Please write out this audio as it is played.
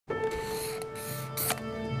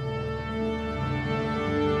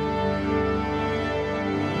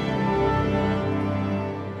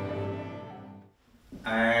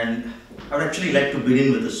actually like to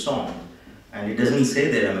begin with a song, and it doesn't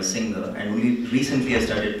say that I'm a singer, and only recently I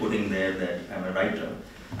started putting there that I'm a writer.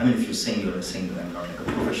 I mean, if you sing, you're a singer. I'm not like a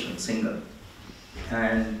professional singer.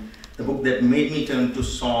 And the book that made me turn to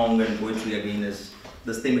song and poetry again is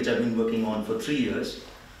this thing which I've been working on for 3 years.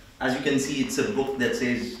 As you can see, it's a book that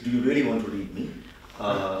says, do you really want to read me?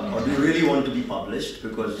 Or do you really want to be published?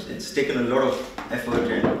 Because it's taken a lot of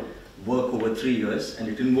effort and work over 3 years, and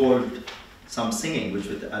it involved some singing, which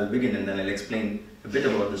I'll begin and then I'll explain a bit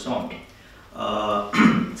about the song.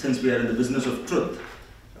 Since we are in the business of truth,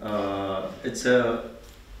 it's a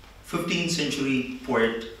 15th century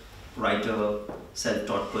poet, writer,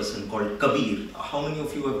 self-taught person called Kabir. How many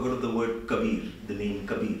of you have heard of the word Kabir, the name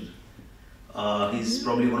Kabir? He's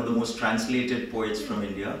probably one of the most translated poets from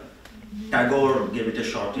India. Tagore gave it a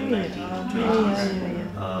shot in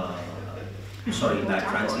 1920s. Sorry, bad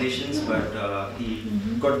translations, but he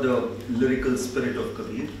got the lyrical spirit of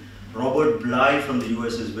Kabir. Robert Bly from the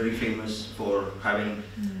US is very famous for having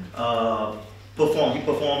he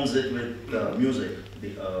performs it with music.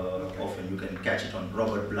 Often you can catch it on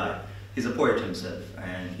Robert Bly. He's a poet himself,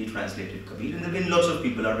 and he translated Kabir. And there have been lots of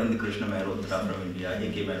people, Arvind Krishna Mehrotra from India,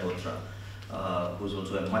 A.K. Mehrotra, who's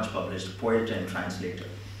also a much published poet and translator.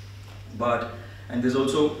 And there's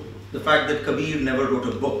also the fact that Kabir never wrote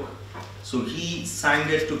a book. So he sang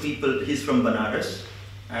it to people. He's from Banaras,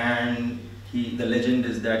 and the legend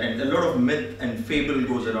is that, and a lot of myth and fable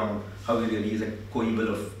goes around how he really is a coeval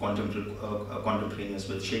of contemporaneous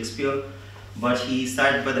with Shakespeare. But he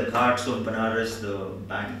sat by the ghats of Banaras, the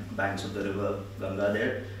banks of the river Ganga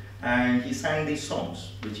there, and he sang these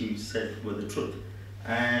songs, which he said were the truth.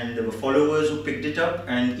 And there were followers who picked it up,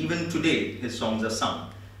 and even today his songs are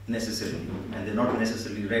sung necessarily, and they're not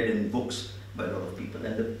necessarily read in books by a lot of people.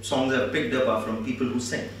 And the songs I've picked up are from people who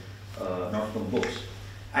sing, not from books.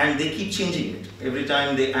 And they keep changing it. Every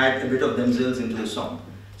time they add a bit of themselves into the song.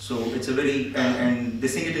 So it's a very, and they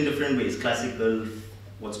sing it in different ways, classical,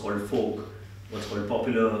 what's called folk, what's called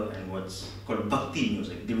popular, and what's called bhakti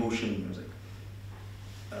music, devotion music.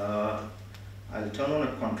 I'll turn on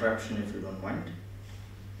a contraption if you don't mind.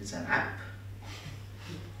 It's an app.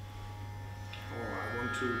 Oh, I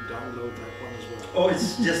want to download that one as well. Oh,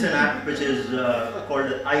 it's just an app which is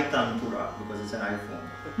called iTanpura because it's an iPhone.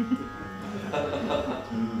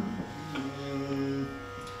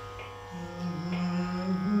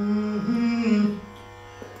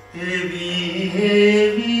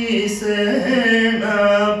 Heavy sena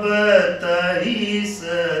batayi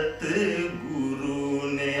Satguru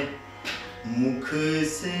ne mukh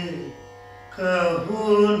se kaho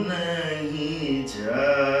nahi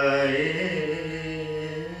jaye.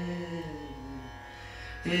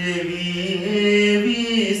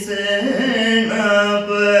 Heavy sena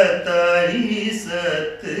batayi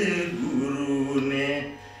Satguru ne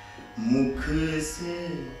mukh se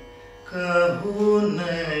kaho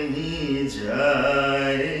nahi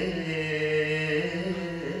jaye.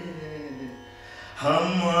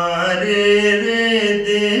 Hamare re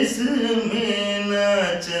desh mein na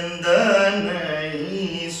chanda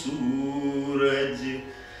nahi suraj.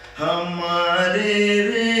 Hamare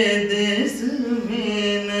re desh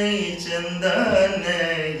mein nahi chanda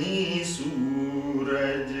nahi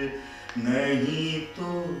suraj. Nahi to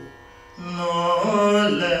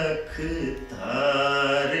 9 lakh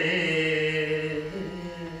tare.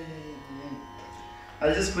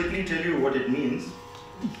 I'll just quickly tell you what it means.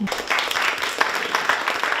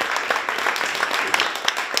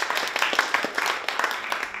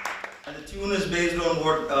 And the tune is based on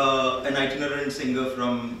what an itinerant singer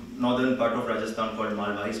from northern part of Rajasthan called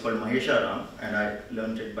Malwa. He's called Mahesharam, and I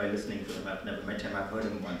learned it by listening to him. I've never met him, I've heard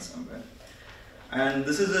him once somewhere. And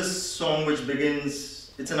this is a song which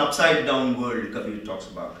begins, it's an upside down world Kabir talks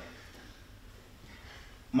about.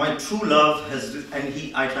 My true love has, and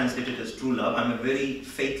I translate it as true love. I'm a very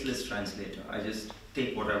faithless translator. I just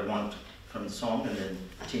take what I want from the song and then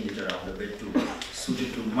change it around a bit to suit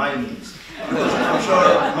it to my needs. Because I'm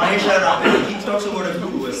sure Mahesharam, he talks about a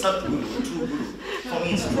guru, a Satguru, a true guru. For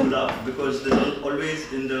me it's true love, because there's always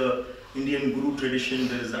in the Indian guru tradition,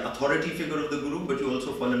 there is the authority figure of the guru, but you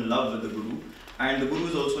also fall in love with the guru. And the guru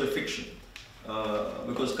is also a fiction,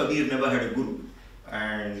 because Kabir never had a guru.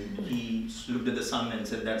 And he looked at the sun and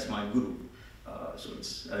said, that's my guru. So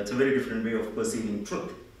it's a very different way of perceiving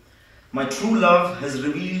truth. My true love has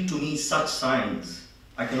revealed to me such signs,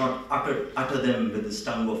 I cannot utter them with this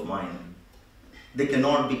tongue of mine. They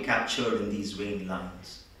cannot be captured in these vain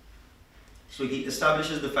lines. So he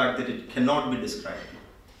establishes the fact that it cannot be described,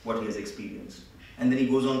 what he has experienced. And then he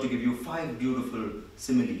goes on to give you 5 beautiful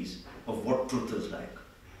similes of what truth is like.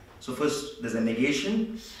 So first there's a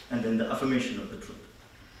negation and then the affirmation of the truth.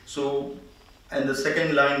 So And the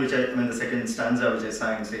second line, the second stanza which I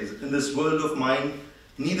sang says, in this world of mine,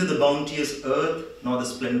 neither the bounteous earth nor the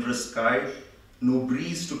splendorous sky, no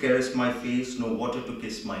breeze to caress my face, no water to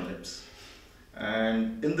kiss my lips.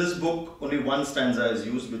 And in this book, only one stanza is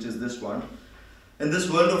used, which is this one. In this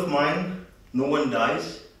world of mine, no one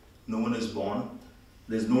dies, no one is born.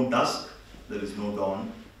 There is no dusk, there is no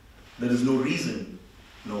dawn. There is no reason,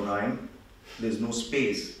 no rhyme. There is no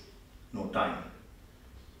space, no time.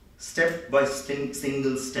 Step by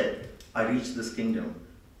single step, I reach this kingdom.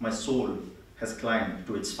 My soul has climbed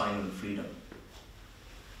to its final freedom.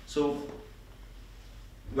 So,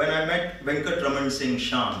 when I met Venkat Raman Singh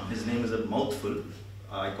Shyam, his name is a mouthful,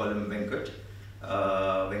 I call him Venkat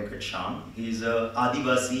Shyam. He's an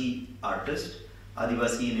Adivasi artist.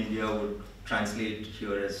 Adivasi in India would translate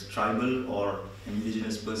here as tribal or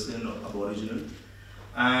indigenous person or aboriginal.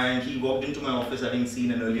 And he walked into my office having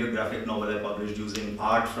seen an earlier graphic novel I published using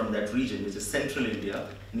art from that region, which is central India,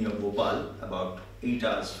 near Bhopal, about 8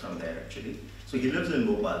 hours from there actually. So he lives in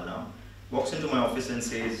Bhopal now. Walks into my office and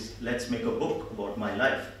says, let's make a book about my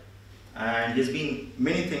life. And he's been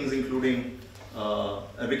many things, including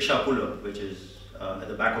a rickshaw puller, which is at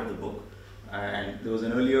the back of the book. And there was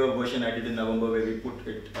an earlier version I did in November where we put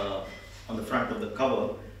it on the front of the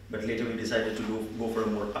cover, but later we decided to go for a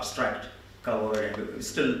more abstract cover, and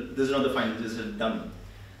still, this is not the final, this is done.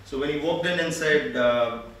 So when he walked in and said,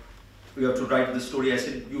 you have to write the story, I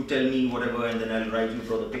said, you tell me whatever, and then I'll write, you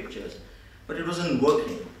draw the pictures. But it wasn't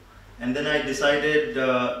working. And then I decided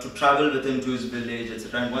to travel with him to his village,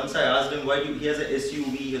 etc. And once I asked him, he has an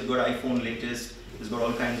SUV, he's got iPhone latest, he's got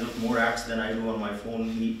all kinds of more apps than I do on my phone.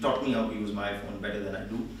 He taught me how to use my iPhone better than I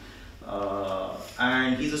do.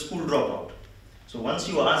 And he's a school dropout. So once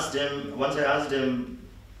I asked him,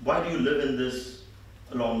 why do you live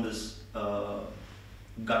along this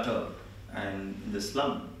gutter and in this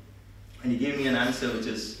slum? And he gave me an answer which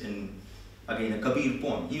is again, a Kabir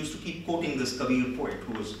poem. He used to keep quoting this Kabir poet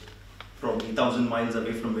who was probably 1,000 miles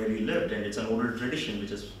away from where he lived, and it's an oral tradition which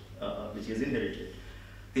he has inherited.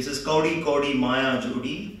 He says, Kaudi Kaudi Maya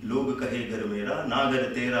Jodi, Log Kahe Gar Mera,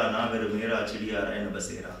 Nagar Tera, Nagar Mera, Chidiya Raina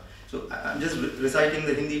Basera. So I'm just reciting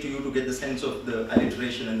the Hindi to you to get the sense of the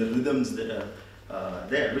alliteration and the rhythms that are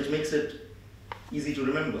there, which makes it easy to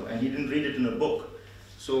remember. And he didn't read it in a book.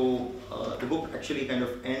 So the book actually kind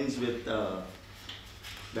of ends with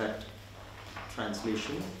that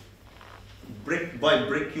translation. Brick by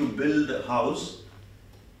brick you build a house,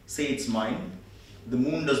 say it's mine. The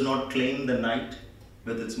moon does not claim the night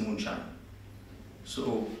with its moonshine.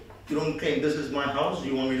 So you don't claim, this is my house,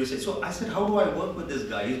 you want me to say. So I said, how do I work with this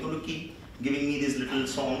guy? He's going to keep giving me these little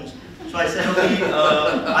songs. So I said, okay,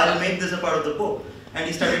 I'll make this a part of the book. And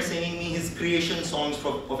he started singing me his creation songs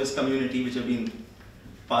of his community, which have been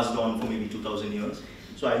passed on for maybe 2,000 years.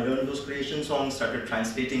 So I learned those creation songs, started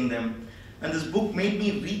translating them. And this book made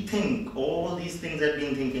me rethink all these things I'd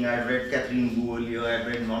been thinking. I had read Catherine Gu earlier, I had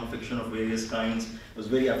read non-fiction of various kinds. I was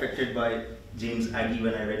very affected by James Agee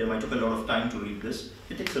when I read him. I took a lot of time to read this.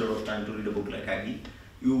 It takes a lot of time to read a book like Agee.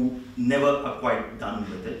 You never are quite done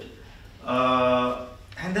with it.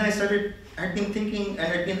 And then I had been thinking and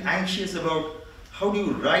had been anxious about how do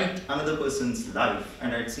you write another person's life?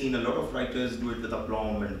 And I'd seen a lot of writers do it with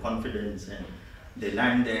aplomb and confidence, and they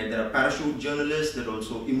land there. There are parachute journalists, there are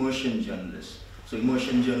also immersion journalists. So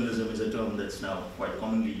immersion journalism is a term that's now quite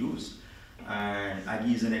commonly used. And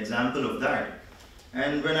Agee is an example of that.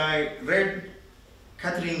 And when I read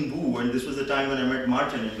Catherine Gu, and this was the time when I met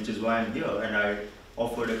Martin, which is why I'm here, and I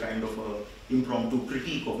offered a kind of a impromptu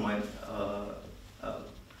critique of my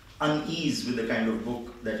unease with the kind of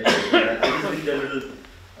book that it is. I just read a little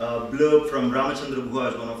blurb from Ramachandra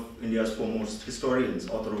Guha, one of India's foremost historians,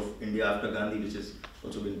 author of India After Gandhi, which has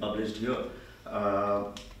also been published here.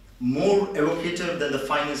 More evocative than the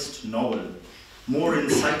finest novel, more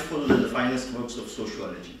insightful than the finest works of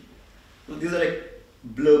sociology. So these are like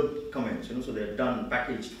blurb comments, so they're done,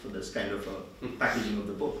 packaged for this kind of packaging of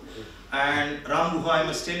the book. And Ram Guha, I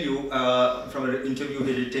must tell you, from an interview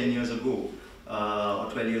he did 10 years ago, or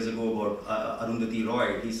 12 years ago about Arundhati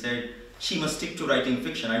Roy, he said, she must stick to writing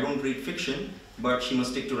fiction. I don't read fiction, but she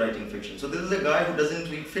must stick to writing fiction. So this is a guy who doesn't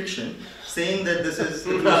read fiction, saying that this is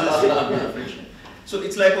fiction. So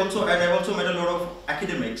it's like also, and I've also met a lot of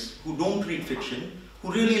academics who don't read fiction,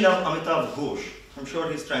 who really love Amitav Ghosh. I'm sure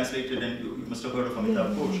he's translated, and you must have heard of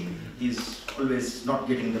Amitav Ghosh. He's always not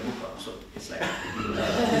getting the book out, so it's like,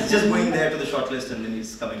 he's just going there to the shortlist and then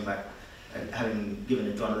he's coming back and having given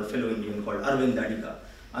it to another fellow Indian called Arvind Adika.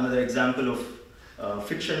 Another example of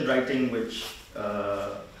fiction writing which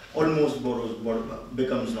almost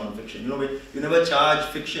becomes non-fiction. You never charge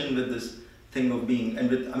fiction with this thing of being. And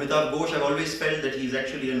with Amitav Ghosh, I've always felt that he's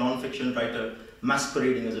actually a non-fiction writer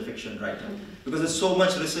masquerading as a fiction writer, because there's so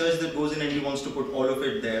much research that goes in and he wants to put all of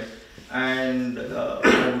it there. And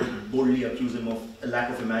I would boldly accuse him of a lack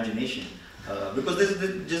of imagination. Because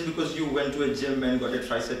just because you went to a gym and got a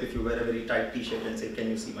tricep, if you wear a very tight t-shirt and say, can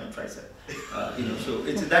you see my tricep? So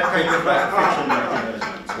it's that kind of fiction writing as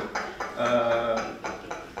well. So,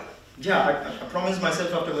 yeah, I promised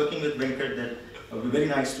myself after working with Venkat that I would be very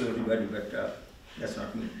nice to everybody, but that's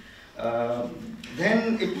not me.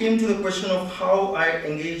 Then it came to the question of how I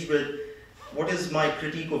engage with what is my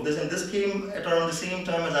critique of this, and this came at around the same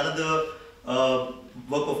time as another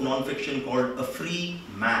work of non-fiction called A Free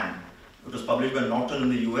Man. It was published by Norton in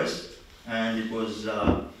the US, and it was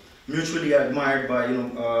mutually admired by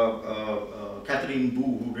Catherine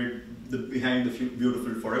Boo, who did Behind the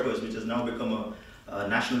Beautiful Forevers, which has now become a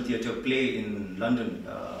National Theatre play in London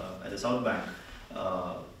at the South Bank.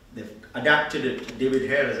 They've adapted it, David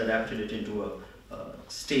Hare has adapted it into a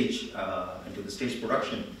stage, into the stage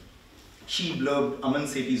production. She blurbed Aman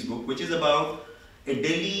Sethi's book, which is about a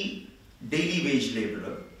daily wage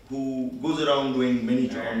laborer who goes around doing many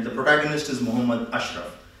jobs. The protagonist is Muhammad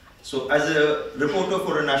Ashraf. So as a reporter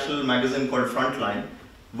for a national magazine called Frontline,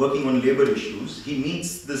 working on labor issues, he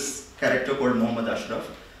meets this character called Muhammad Ashraf,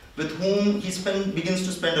 with whom he begins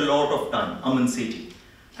to spend a lot of time, Aman Sethi.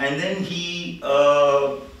 And then he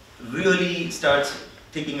really starts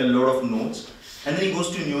taking a lot of notes. And then he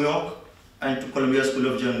goes to New York and to Columbia School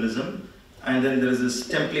of Journalism. And then there is this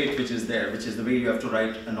template which is there, which is the way you have to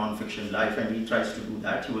write a non-fiction life, and he tries to do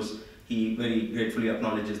that. He very gratefully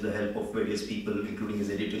acknowledges the help of various people, including his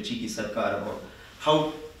editor, Chiki Sarkar, about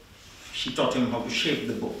how she taught him how to shape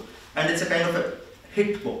the book. And it's a kind of a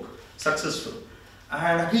hit book, successful.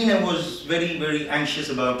 And again, I was very, very anxious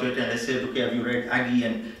about it, and I said, okay, have you read Aggie?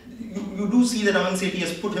 And you do see that Aman Sethi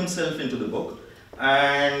has put himself into the book,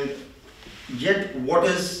 and yet what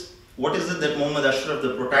is it that Muhammad Ashraf,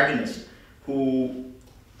 the protagonist, who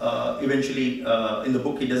eventually, in the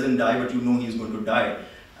book he doesn't die, but you know he's going to die.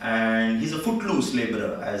 And he's a footloose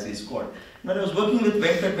laborer, as he's called. When I was working with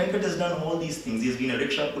Venkat, Venkat has done all these things. He's been a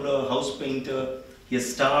rickshaw puller, house painter, he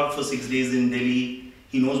has starved for 6 days in Delhi,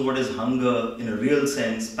 he knows what is hunger in a real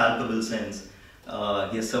sense, palpable sense.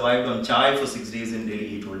 He has survived on chai for 6 days in Delhi,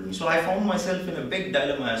 he told me. So I found myself in a big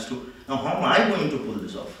dilemma as to, now how am I going to pull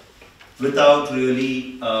this off without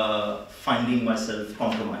really finding myself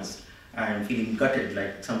compromised and feeling gutted,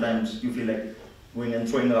 like sometimes you feel like going and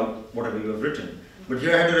throwing out whatever you have written. But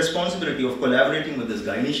here I had a responsibility of collaborating with this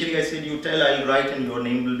guy. Initially I said, you tell, I'll write and your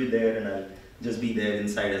name will be there and I'll just be there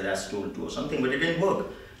inside as told to or something, but it didn't work.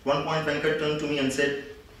 At one point Venkat turned to me and said,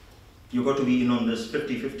 you got to be in on this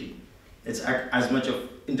 50-50. It's as much of,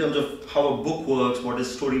 in terms of how a book works, what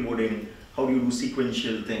is storyboarding, how do you do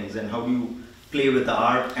sequential things, and how do you play with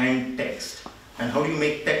art and text, and how do you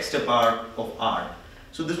make text a part of art.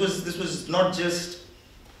 So this was not just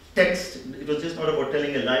text, it was just not about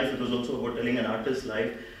telling a life, it was also about telling an artist's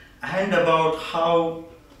life, and about how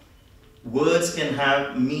words can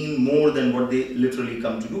mean more than what they literally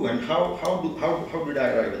come to do, and how did I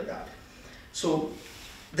arrive at that? So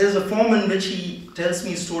there's a form in which he tells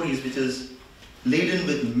me stories which is laden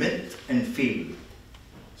with myth and fable.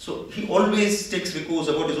 So he always takes recourse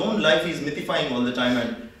about his own life, he's mythifying all the time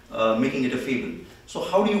and making it a fable. So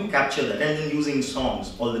how do you capture that? And then using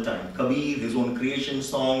songs all the time. Kabir, his own creation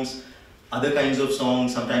songs, other kinds of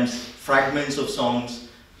songs, sometimes fragments of songs.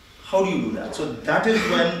 How do you do that? So that is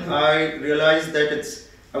when I realized that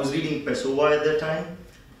I was reading Pessoa at that time,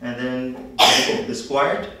 and then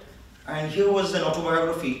Disquiet, and here was an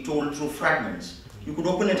autobiography told through fragments. You could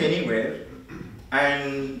open it anywhere,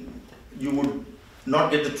 and you would not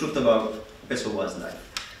get the truth about Pessoa's life.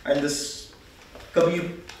 And this Kabir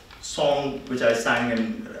song, which I sang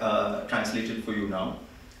and translated for you now,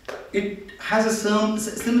 it has a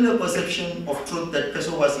similar perception of truth that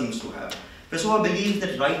Pessoa seems to have. Pessoa believes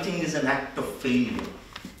that writing is an act of failure.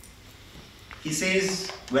 He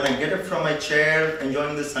says, when I get up from my chair,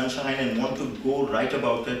 enjoying the sunshine and want to go write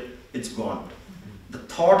about it, it's gone. The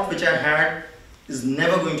thought which I had is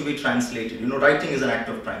never going to be translated. You know, writing is an act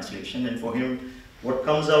of translation, and for him, what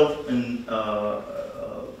comes out on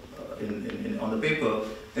the paper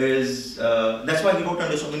is, that's why he wrote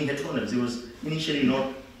under so many heteronyms. He was initially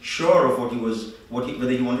not sure of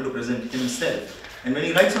whether he wanted to present himself. And when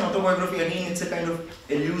he writes an autobiography, again, it's a kind of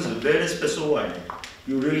elusive. Where is Pessoa in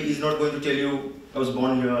it? He's not going to tell you, I was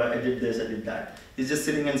born here, I did this, I did that. He's just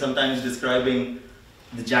sitting and sometimes describing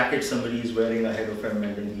the jacket somebody is wearing ahead of him,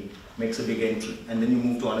 and then he makes a big entry. And then you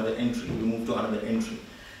move to another entry, you move to another entry.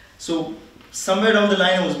 So somewhere down the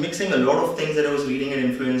line I was mixing a lot of things that I was reading and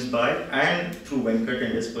influenced by, and through Venkat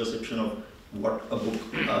and his perception of what a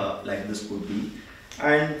book like this could be.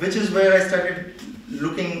 And which is where I started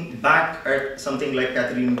looking back at something like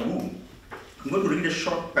Catherine Wu. I'm going to read a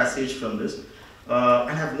short passage from this, and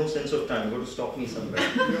I have no sense of time. You're going to stop me somewhere.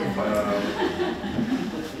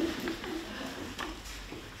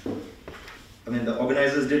 I mean, the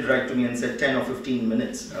organizers did write to me and said 10 or 15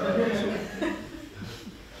 minutes. So.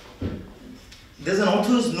 There's an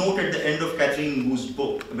author's note at the end of Catherine Wu's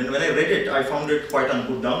book. I mean, when I read it, I found it quite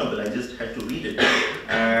unputdownable. I just had to read it.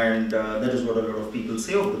 And that is what a lot of people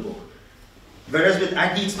say of the book. Whereas with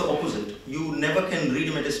Aggie, it's the opposite. You never can read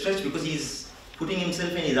him at a stretch because he's putting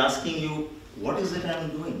himself in, he's asking you, what is it I'm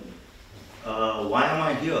doing? Why am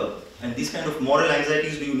I here? And these kind of moral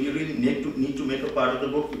anxieties, do you really need to make a part of the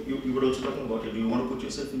book? You were also talking about it. Do you want to put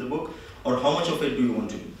yourself in the book? Or how much of it do you want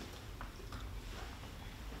to do?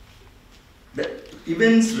 The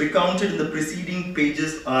events recounted in the preceding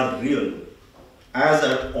pages are real, as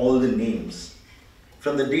are all the names.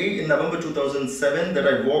 From the day in November 2007 that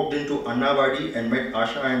I walked into Annavadi and met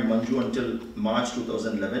Asha and Manju until March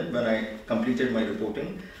 2011 when I completed my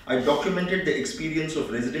reporting, I documented the experience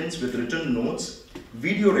of residents with written notes,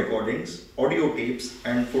 video recordings, audio tapes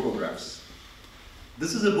and photographs.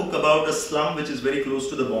 This is a book about a slum which is very close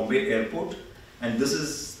to the Bombay airport, and this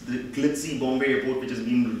is the glitzy Bombay airport which is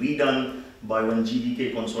being redone by one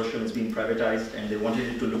GVK consortium. It's been privatized and they wanted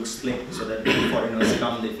it to look slick so that when foreigners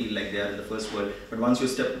come they feel like they are in the first world. But once you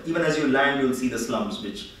step, even as you land, you'll see the slums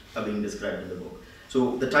which are being described in the book.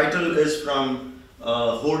 So the title is from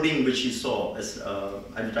a hoarding which she saw, as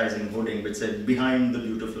advertising hoarding, which said "Behind the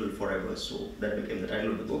Beautiful Forever." So that became the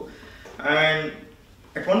title of the book. And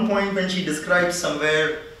at one point when she describes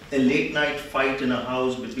somewhere a late night fight in a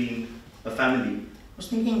house between a family, I was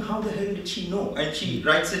thinking, how the hell did she know? And she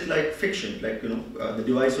writes it like fiction, like, the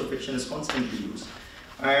device of fiction is constantly used.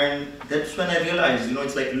 And that's when I realized,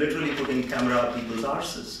 it's like literally putting camera up people's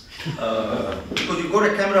arses. Because you've got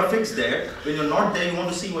a camera fixed there, when you're not there, you want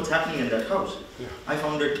to see what's happening in that house. Yeah. I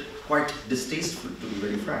found it quite distasteful, to be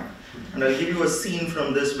very frank. And I'll give you a scene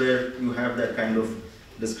from this where you have that kind of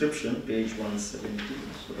description, page 170.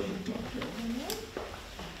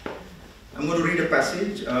 I'm going to read a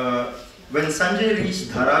passage. When Sanjay reached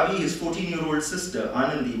Dharavi, his 14-year-old sister,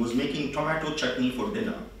 Anandi, was making tomato chutney for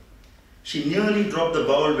dinner. She nearly dropped the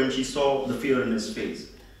bowl when she saw the fear in his face.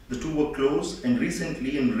 The two were close and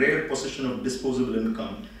recently in rare possession of disposable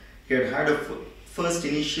income. He had had a first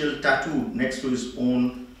initial tattoo next to his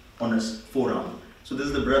own on his forearm. So this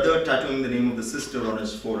is the brother tattooing the name of the sister on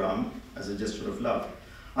his forearm as a gesture of love.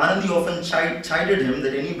 Anandi often chided him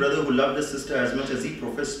that any brother who loved his sister as much as he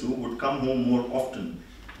professed to would come home more often.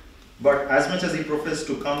 But as much as he professed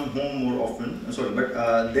to come home more often,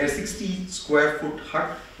 their 60 square foot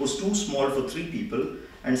hut was too small for 3 people,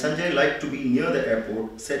 and Sanjay liked to be near the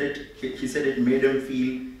airport. He said it made him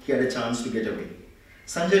feel he had a chance to get away.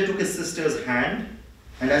 Sanjay took his sister's hand,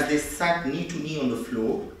 and as they sat knee to knee on the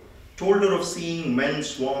floor, told her of seeing men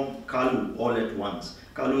swarm Kalu all at once.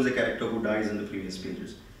 Kalu is a character who dies in the previous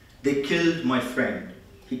pages. They killed my friend,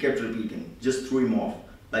 he kept repeating, just threw him off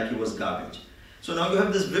like he was garbage. So now you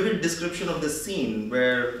have this vivid description of this scene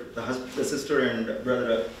where the sister and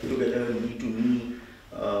brother are together knee to knee,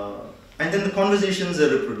 and then the conversations are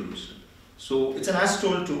reproduced. So it's an as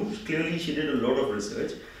told too. Clearly she did a lot of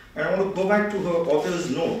research, and I want to go back to her author's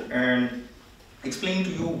note and explain to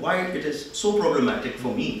you why it is so problematic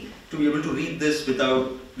for me to be able to read this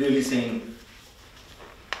without really saying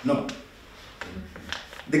no.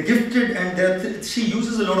 The gifted, and she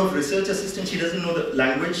uses a lot of research assistance. She doesn't know the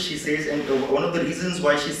language, she says, and one of the reasons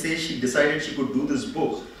why she says she decided she could do this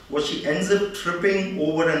book was she ends up tripping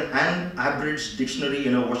over an unabridged dictionary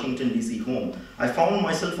in her Washington DC home. I found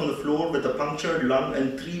myself on the floor with a punctured lung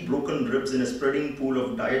and 3 broken ribs in a spreading pool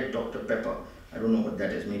of Diet Dr. Pepper. I don't know what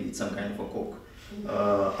that is, maybe it's some kind of a Coke.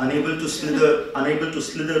 Unable to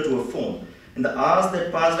slither to a phone. In the hours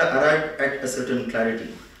that passed, I arrived at a certain clarity.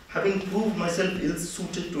 Having proved myself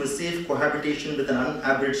ill-suited to a safe cohabitation with an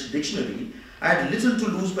unabridged dictionary, I had little to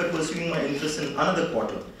lose by pursuing my interest in another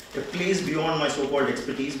quarter, a place beyond my so-called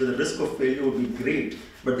expertise where the risk of failure would be great,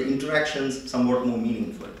 but the interactions somewhat more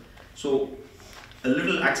meaningful. So, a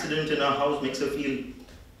little accident in our house makes her feel,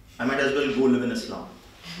 I might as well go live in a slum.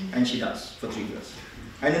 And she does, for 3 years.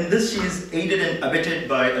 And in this, she is aided and abetted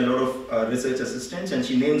by a lot of research assistants, and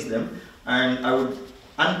she names them. And I would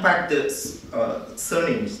unpack the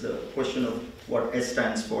surnames. The question of what S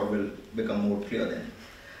stands for will become more clear then.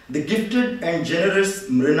 The gifted and generous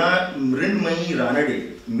Mrinmayi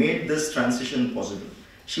Ranade made this transition possible.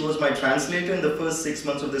 She was my translator in the first 6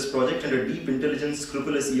 months of this project, and her deep intelligence,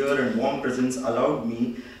 scrupulous ear, and warm presence allowed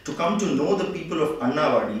me to come to know the people of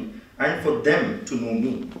Annavadi and for them to know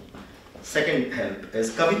me. Second help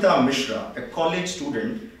is Kavita Mishra, a college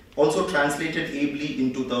student, also translated ably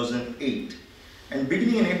in 2008. And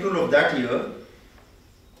beginning in April of that year,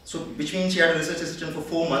 so which means she had a research assistant for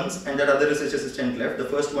 4 months, and that other research assistant left. The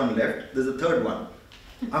first one left. There's a third one.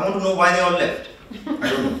 I want to know why they all left. I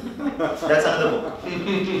don't know. That's another book.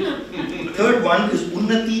 Third one is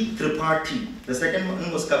Unnati Tripathi. The second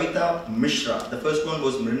one was Kavita Mishra. The first one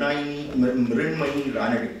was Mrinmayi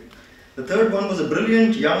Ranade. The third one was a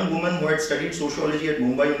brilliant young woman who had studied sociology at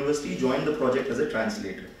Mumbai University, joined the project as a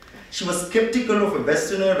translator. She was skeptical of a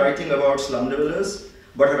Westerner writing about slum dwellers,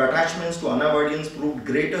 but her attachments to Annavadians proved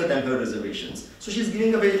greater than her reservations. So she's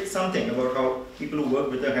giving away something about how people who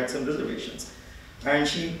worked with her had some reservations. And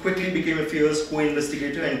she quickly became a fierce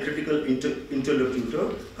co-investigator and critical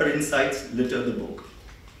interlocutor. Her insights litter the book.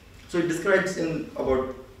 So it describes in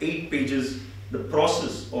about 8 pages the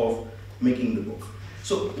process of making the book.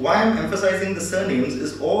 So why I'm emphasizing the surnames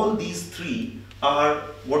is all these 3 are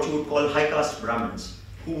what you would call high caste Brahmins,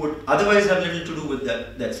 who would otherwise have little to do with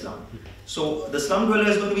that slum. So the slum dweller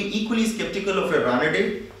is going to be equally skeptical of a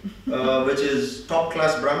Ranade, which is top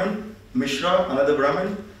class Brahmin, Mishra, another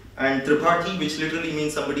Brahmin, and Tripathi, which literally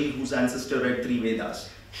means somebody whose ancestor read 3 Vedas.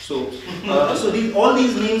 So, all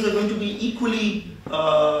these names are going to be equally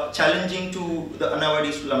challenging to the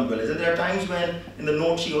Annavadi slum dwellers. And there are times when, in the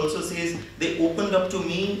note, she also says they opened up to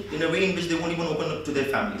me in a way in which they won't even open up to their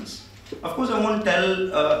families. Of course, I won't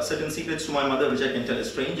tell certain secrets to my mother, which I can tell a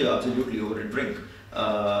stranger absolutely over a drink.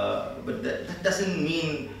 But that doesn't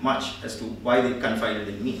mean much as to why they confided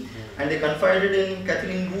in me. And they confided in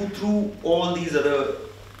Kathleen Wu through all these other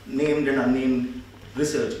named and unnamed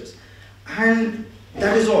researchers. And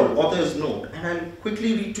that is all, author's note. And I'll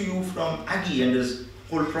quickly read to you from Aggie and his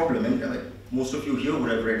whole problem. And most of you here would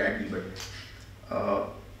have read Aggie, but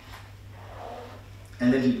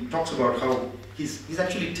and then he talks about how he's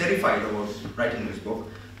actually terrified about writing this book,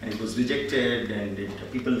 and it was rejected, and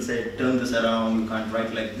people said, turn this around, you can't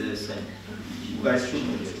write like this, and you guys should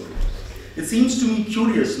know the story. It seems to me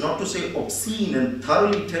curious, not to say obscene and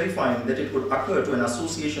thoroughly terrifying, that it would occur to an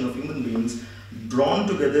association of human beings drawn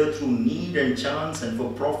together through need and chance and for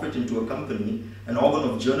profit into a company, an organ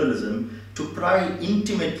of journalism, to pry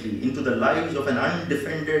intimately into the lives of an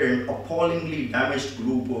undefended and appallingly damaged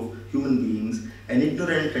group of human beings, an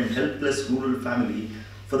ignorant and helpless rural family,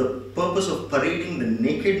 for the purpose of parading the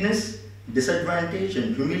nakedness, disadvantage,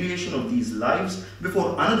 and humiliation of these lives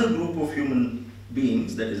before another group of human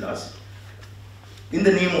beings, that is us, in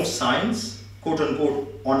the name of science,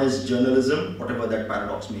 quote-unquote honest journalism, whatever that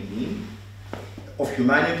paradox may mean, of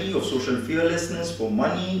humanity, of social fearlessness, for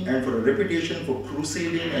money, and for a reputation for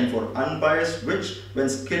crusading and for unbiased, which, when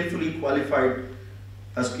skillfully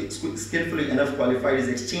enough qualified, is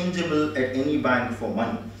exchangeable at any bank for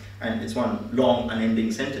money. And it's one long,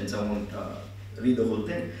 unending sentence. I won't read the whole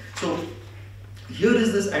thing. So here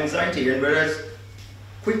is this anxiety, and whereas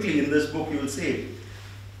quickly in this book you will say,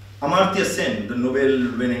 Amartya Sen, the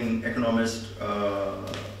Nobel-winning economist,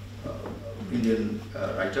 Indian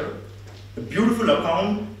writer, a beautiful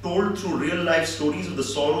account told through real-life stories of the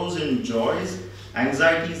sorrows and joys,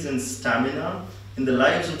 anxieties and stamina in the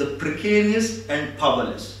lives of the precarious and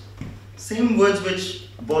powerless. Same words which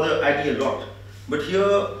bother Aggie a lot. But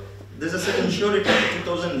here, there's a certain surety.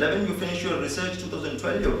 2011, you finish your research.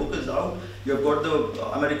 2012, your book is out. You've got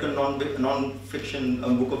the American Non-Fiction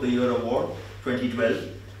Book of the Year Award,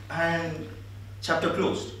 2012. And chapter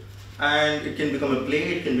closed. And it can become a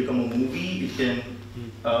play, it can become a movie, it can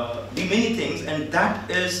be many things, and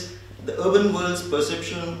that is the urban world's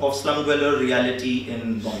perception of slum dweller reality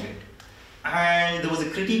in Bombay. And there was a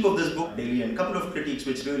critique of this book daily, and a couple of critiques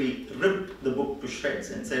which really ripped the book to shreds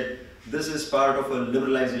and said, this is part of a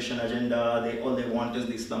liberalization agenda, all they want is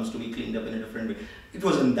these slums to be cleaned up in a different way. It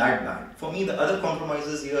wasn't that bad. For me, the other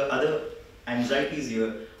compromises here, other anxieties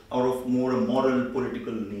here, are of more a moral,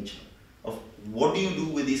 political nature. Of what do you do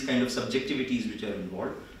with these kind of subjectivities which are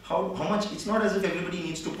involved? How much, it's not as if everybody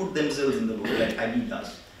needs to put themselves in the book like Aggie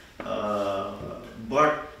does. Or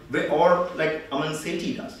like Aman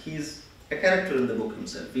Sethi does. He's a character in the book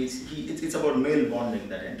himself. It's about male bonding,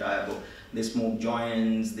 that entire book. They smoke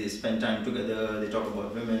joints, they spend time together, they talk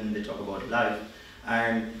about women, they talk about life.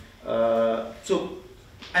 And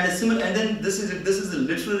and then this is a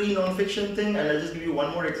literary non-fiction thing, and I'll just give you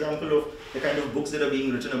one more example of the kind of books that are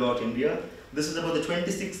being written about India. This is about the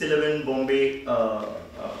 26/11 Bombay,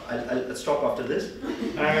 I'll stop after this,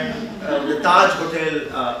 and the Taj Hotel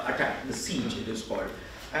attack, the siege it is called.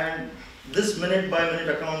 And this minute-by-minute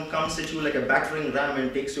account comes at you like a battering ram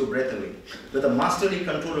and takes your breath away. With a masterly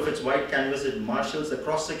control of its white canvas, it marshals a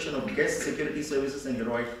cross-section of guest security services and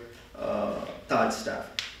heroic Taj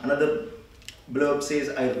staff. Another blurb says,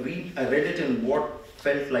 I read it in what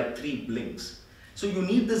felt like 3 blinks. So you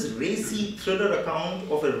need this racy thriller account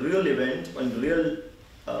of a real event and real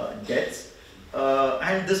deaths.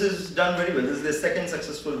 And this is done very well. This is the second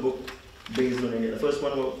successful book based on India. The first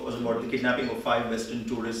one was about the kidnapping of 5 Western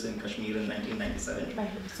tourists in Kashmir in 1997.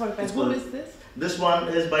 Who is this? This one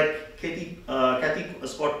is by Kathy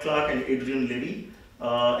Scott Clark and Adrian Levy.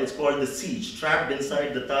 It's called The Siege, Trapped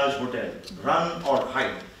Inside the Taj Hotel, Run or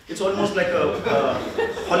Hide. It's almost like a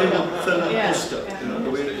Hollywood film poster, you know, the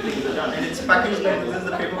way things are done. And it's packaged like this is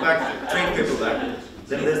the paperback, trade paperback.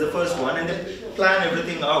 Then there's the first one, and they plan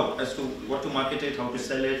everything out as to what to market it, how to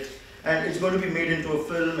sell it. And it's going to be made into a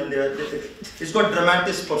film, and it's got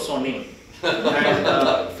dramatis personae,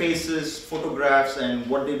 and faces, photographs, and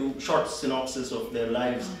what they do, short synopsis of their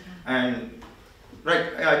lives. And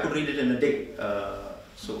I could read it in a day.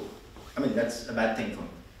 So, I mean, that's a bad thing for me.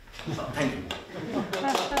 Thank you.